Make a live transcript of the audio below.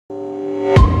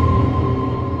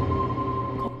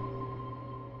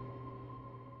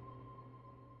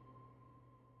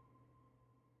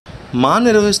మా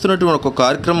నిర్వహిస్తున్నటువంటి ఒక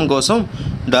కార్యక్రమం కోసం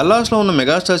డల్లాస్లో ఉన్న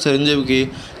మెగాస్టార్ చిరంజీవికి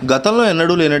గతంలో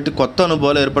ఎన్నడూ లేనట్టు కొత్త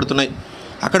అనుభవాలు ఏర్పడుతున్నాయి.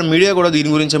 అక్కడ మీడియా కూడా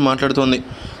దీని గురించే మాట్లాడుతోంది.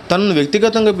 తనను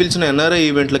వ్యక్తిగతంగా పిలిచిన ఎన్ఆర్ఐ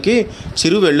ఈవెంట్లకి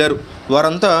చిరు వెళ్లారు.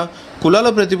 వారంతా కులాల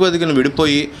ప్రతిపాదికను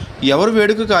విడిపోయి ఎవరు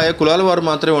వేడుకకు ఆయా కులాల వారు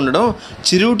మాత్రమే ఉండడం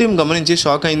చిరు టీం గమనించి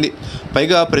షాక్ అయింది.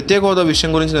 పైగా ప్రత్యేక హోదా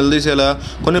విషయం గురించి నిలదీసేలా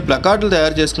కొన్ని ప్లకార్డులు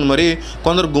తయారు చేసుకుని మరి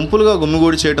కొందరు గుంపులుగా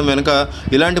గుమ్మిగూడి చేయడం వెనుక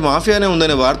ఇలాంటి మాఫియానే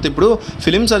ఉందనే వార్త ఇప్పుడు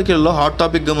ఫిలిం సర్కిల్లో హాట్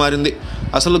టాపిక్గా మారింది.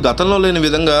 అసలు గతంలో లేని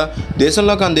విధంగా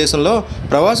దేశంలో కాని దేశంలో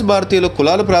ప్రవాస భారతీయులు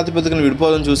కులాల ప్రాతిపదికను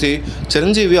విడిపోవడం చూసి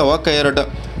చిరంజీవి అవాక్కయ్యారట.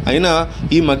 అయినా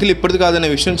ఈ మకిలి ఇప్పటిది కాదనే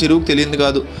విషయం చిరువుకు తెలియదు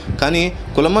కాదు. కానీ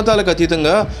కులమతాలకు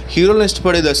అతీతంగా హీరోలను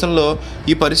ఇష్టపడే దశలో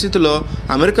ఈ పరిస్థితుల్లో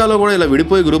అమెరికాలో కూడా ఇలా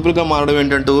విడిపోయి గ్రూపులుగా మారడం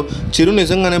ఏంటంటూ చిరు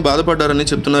నిజంగానే బాధపడ్డారని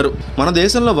చెప్తున్నారు. మన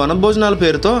దేశంలో వనభోజనాల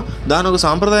పేరుతో దాని ఒక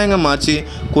సాంప్రదాయంగా మార్చి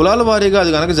కులాల వారీగా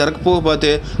అది కనుక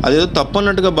జరగకపోతే అదేదో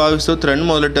తప్పన్నట్టుగా భావిస్తూ ట్రెండ్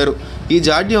మొదలెట్టారు. ఈ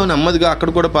జాడ్యం నెమ్మదిగా అక్కడ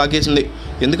కూడా పాకేసింది.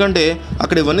 ఎందుకంటే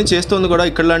అక్కడ ఇవన్నీ చేస్తోంది కూడా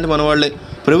ఇక్కడ లాంటి మనవాళ్లే.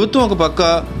 ప్రభుత్వం ఒక పక్క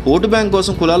ఓటు బ్యాంక్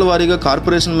కోసం కులాల వారీగా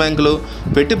కార్పొరేషన్ బ్యాంకులు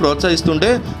పెట్టి ప్రోత్సహిస్తుంటే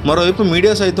మరోవైపు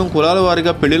మీడియా సైతం కులాల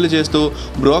వారీగా పెళ్లిళ్ళు చేస్తూ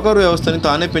బ్రోకర్ వ్యవస్థని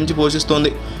తానే పెంచి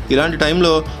పోషిస్తోంది. ఇలాంటి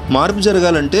టైంలో మార్పు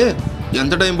జరగాలంటే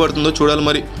ఎంత టైం పడుతుందో చూడాలి.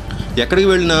 మరి ఎక్కడికి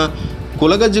వెళ్ళినా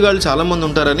కులగజ్జిగాళ్ళు చాలామంది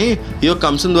ఉంటారని ఈ యొక్క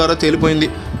అంశం ద్వారా తేలిపోయింది.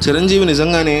 చిరంజీవి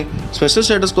నిజంగానే స్పెషల్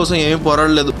స్టేటస్ కోసం ఏమీ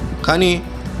పోరాడలేదు. కానీ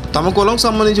తమ కులంకి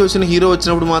సంబంధించి వచ్చిన హీరో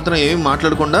వచ్చినప్పుడు మాత్రం ఏమీ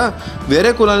మాట్లాడకుండా వేరే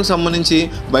కులానికి సంబంధించి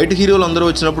బయట హీరోలు అందరూ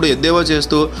వచ్చినప్పుడు ఎద్దేవా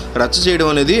చేస్తూ రచ్చ చేయడం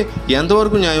అనేది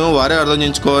ఎంతవరకు న్యాయమో వారే అర్థం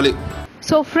చేసుకోవాలి.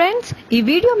 సో ఫ్రెండ్స్, ఈ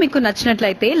వీడియో మీకు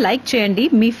నచ్చినట్లయితే లైక్ చేయండి,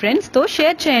 మీ ఫ్రెండ్స్తో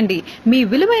షేర్ చేయండి, మీ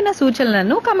విలువైన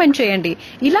సూచనలను కమెంట్ చేయండి.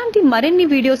 ఇలాంటి మరిన్ని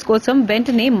వీడియోస్ కోసం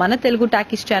వెంటనే మన తెలుగు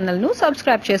టాకీస్ ఛానల్ను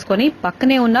సబ్స్క్రైబ్ చేసుకొని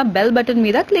పక్కనే ఉన్న బెల్ బటన్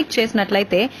మీద క్లిక్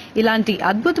చేసినట్లయితే ఇలాంటి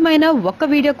అద్భుతమైన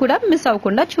ఒక్క వీడియో కూడా మిస్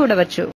అవ్వకుండా చూడవచ్చు.